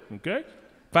 Really? Okay?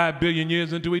 5 billion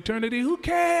years into eternity, who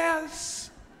cares?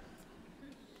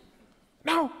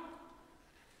 No.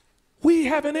 We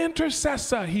have an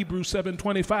intercessor, Hebrews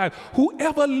 7:25,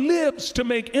 whoever lives to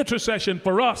make intercession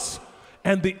for us.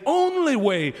 And the only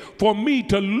way for me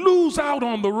to lose out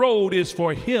on the road is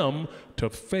for him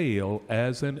to fail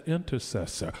as an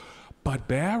intercessor. But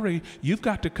Barry, you've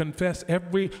got to confess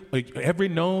every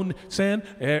known sin,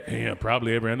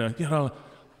 probably every, you know.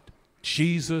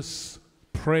 Jesus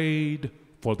prayed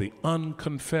for the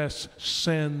unconfessed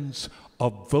sins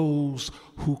of those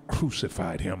who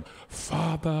crucified him.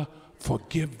 Father,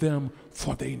 forgive them,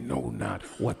 for they know not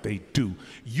what they do.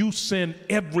 You sin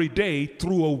every day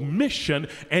through omission,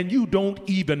 and you don't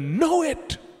even know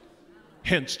it.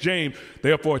 Hence James,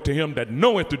 therefore to him that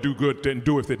knoweth to do good and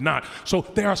doeth it not. So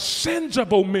there are sins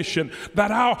of omission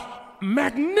that our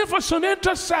magnificent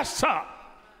intercessor,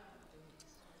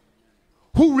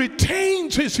 who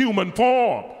retains his human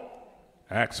form,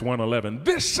 Acts 1:11,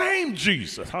 this same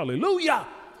Jesus, hallelujah,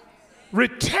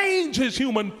 retains his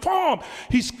human form.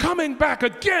 He's coming back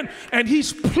again, and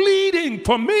he's pleading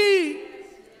for me.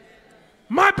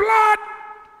 My blood,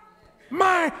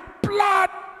 my blood.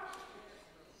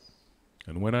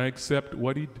 And when I accept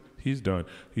what he's done,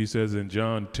 he says in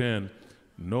John 10,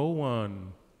 no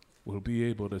one will be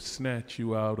able to snatch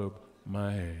you out of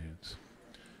my hands.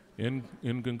 In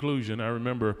conclusion, I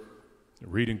remember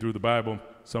reading through the Bible.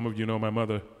 Some of you know my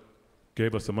mother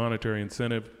gave us a monetary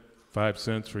incentive, 5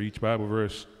 cents for each Bible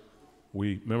verse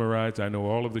we memorized. I know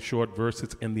all of the short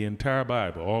verses in the entire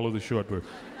Bible, all of the short verses.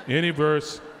 Any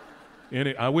verse,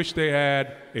 I wish they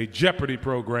had a Jeopardy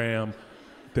program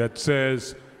that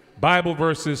says Bible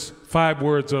verses 5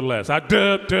 words or less.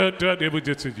 It would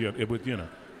just, it would, you know,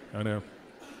 I know.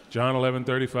 John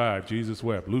 11:35, Jesus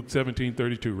wept. Luke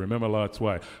 17:32, remember Lot's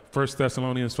wife. 1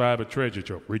 Thessalonians 5, a treasure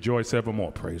trove. Rejoice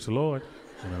evermore. Praise the Lord.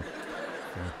 You know.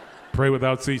 Yeah. Pray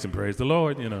without ceasing. Praise the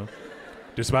Lord. You know.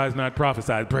 Despise not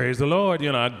prophesy. Praise the Lord.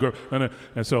 You know.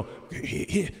 And so,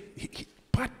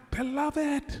 but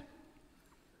beloved,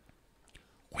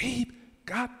 we've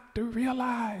got to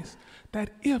realize that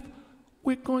if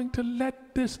we're going to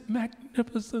let this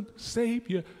magnificent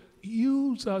Savior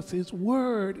use us, his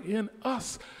word in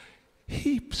us,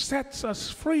 he sets us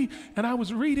free. And I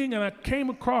was reading and I came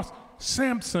across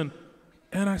Samson,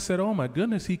 and I said, oh my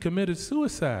goodness, he committed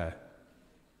suicide.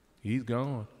 He's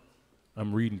gone.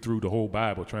 I'm reading through the whole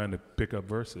Bible trying to pick up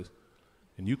verses.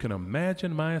 And you can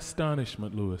imagine my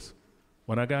astonishment, Lewis,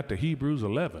 when I got to Hebrews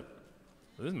 11.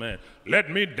 This man,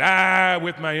 let me die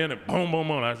with my enemy. Boom, boom,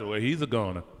 boom. I said, well, he's a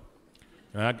goner.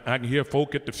 And I can hear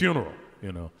folk at the funeral,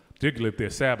 you know, particularly if they're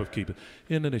Sabbath keepers.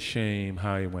 Isn't it a shame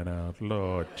how he went out?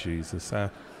 Lord Jesus,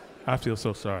 I feel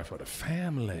so sorry for the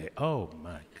family. Oh,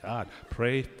 my God.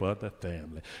 Pray for the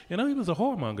family. You know, he was a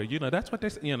whoremonger. You know, that's what they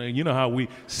say. You know how we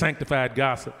sanctified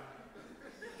gossip.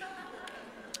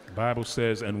 The Bible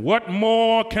says, and what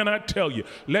more can I tell you?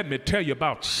 Let me tell you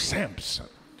about Samson.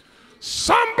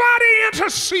 Somebody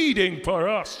interceding for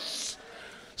us.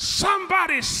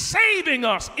 Somebody saving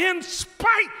us in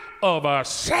spite of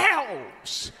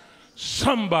ourselves.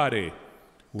 Somebody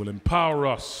will empower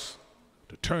us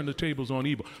to turn the tables on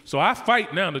evil. So I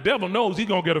fight now. The devil knows he's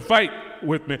going to get a fight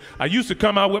with me. I used to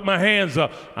come out with my hands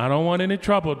up. I don't want any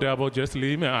trouble, devil. Just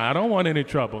leave me. I don't want any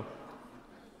trouble.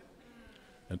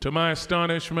 And to my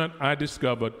astonishment, I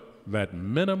discovered that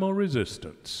minimal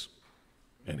resistance.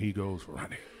 And he goes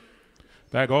running. In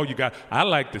fact, all you got, I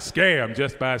like to scare him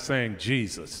just by saying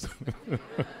Jesus.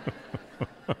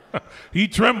 He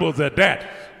trembles at that.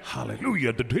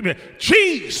 Hallelujah.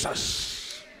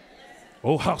 Jesus.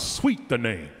 Oh, how sweet the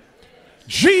name.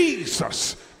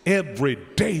 Jesus, every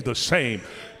day the same.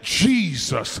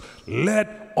 Jesus,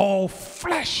 let all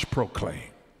flesh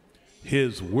proclaim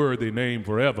his worthy name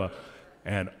forever.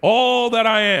 And all that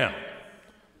I am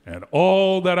and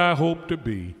all that I hope to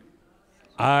be,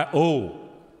 I owe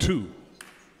to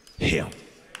him.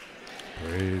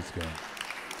 Praise God.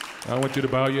 I want you to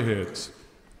bow your heads.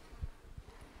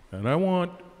 And I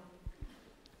want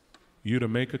you to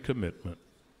make a commitment.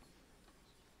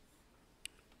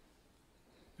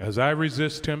 As I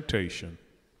resist temptation,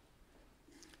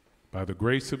 by the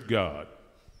grace of God,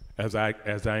 as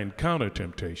I encounter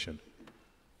temptation,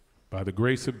 by the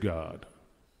grace of God,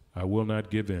 I will not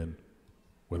give in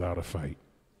without a fight.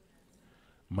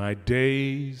 My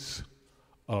days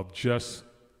of just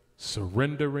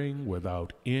surrendering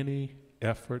without any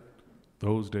effort,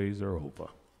 those days are over.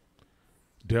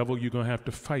 Devil, you're going to have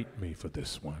to fight me for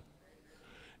this one.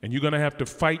 And you're going to have to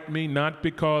fight me not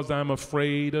because I'm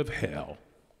afraid of hell,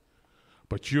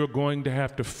 but you're going to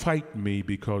have to fight me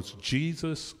because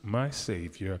Jesus, my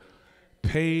Savior,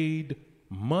 paid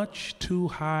much too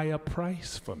high a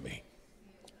price for me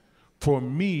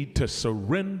to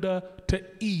surrender to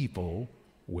evil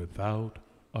without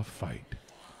a fight.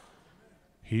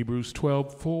 Hebrews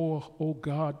 12:4, oh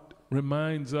God,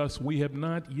 reminds us we have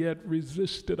not yet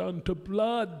resisted unto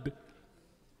blood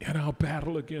in our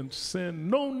battle against sin.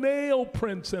 No nail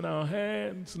prints in our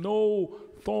hands, no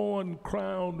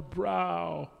thorn-crowned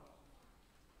brow.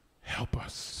 Help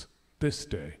us this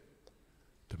day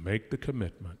to make the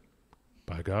commitment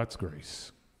by God's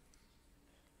grace.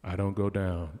 I don't go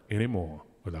down anymore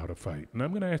without a fight. And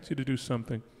I'm going to ask you to do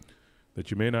something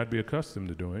that you may not be accustomed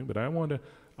to doing, but I want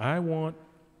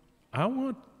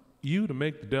you to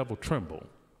make the devil tremble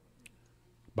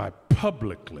by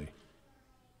publicly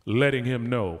letting him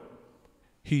know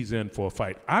he's in for a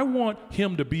fight. I want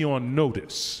him to be on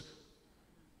notice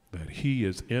that he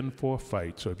is in for a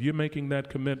fight. So if you're making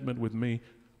that commitment with me,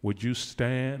 would you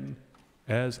stand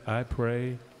as I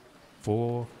pray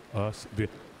for us?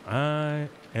 I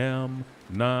am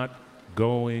not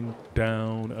going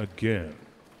down again,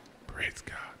 praise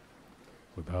God,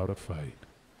 without a fight.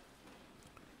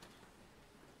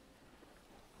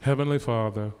 Heavenly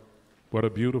Father, what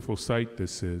a beautiful sight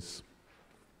this is.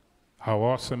 How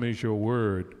awesome is your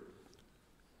word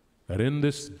that in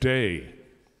this day,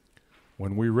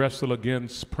 when we wrestle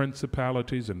against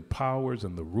principalities and powers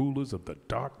and the rulers of the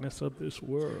darkness of this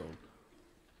world,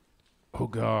 oh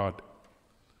God,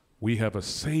 we have a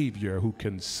Savior who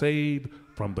can save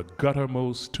from the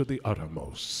guttermost to the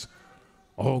uttermost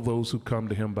all those who come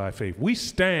to him by faith. We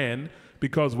stand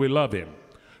because we love him.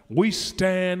 We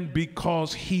stand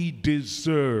because he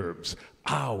deserves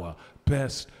our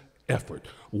best effort.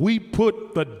 We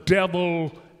put the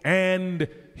devil and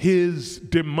his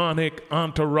demonic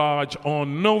entourage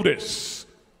on notice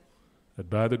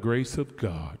that by the grace of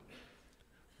God,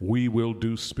 we will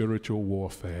do spiritual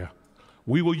warfare.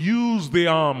 We will use the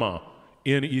armor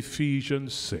in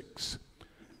Ephesians 6.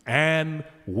 And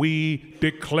we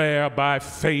declare by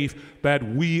faith that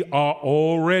we are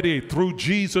already, through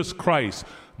Jesus Christ,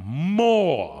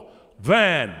 more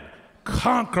than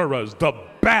conquerors. The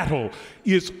battle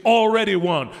is already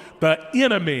won. The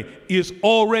enemy is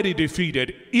already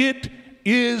defeated. It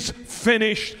is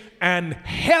finished, and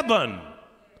heaven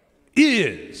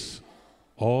is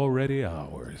already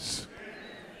ours.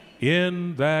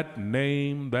 In that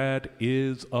name that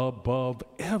is above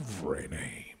every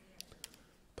name,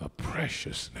 the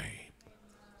precious name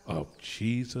of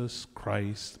Jesus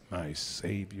Christ, my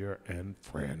Savior and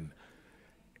friend.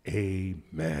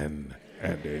 Amen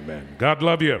and amen. God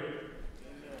love you.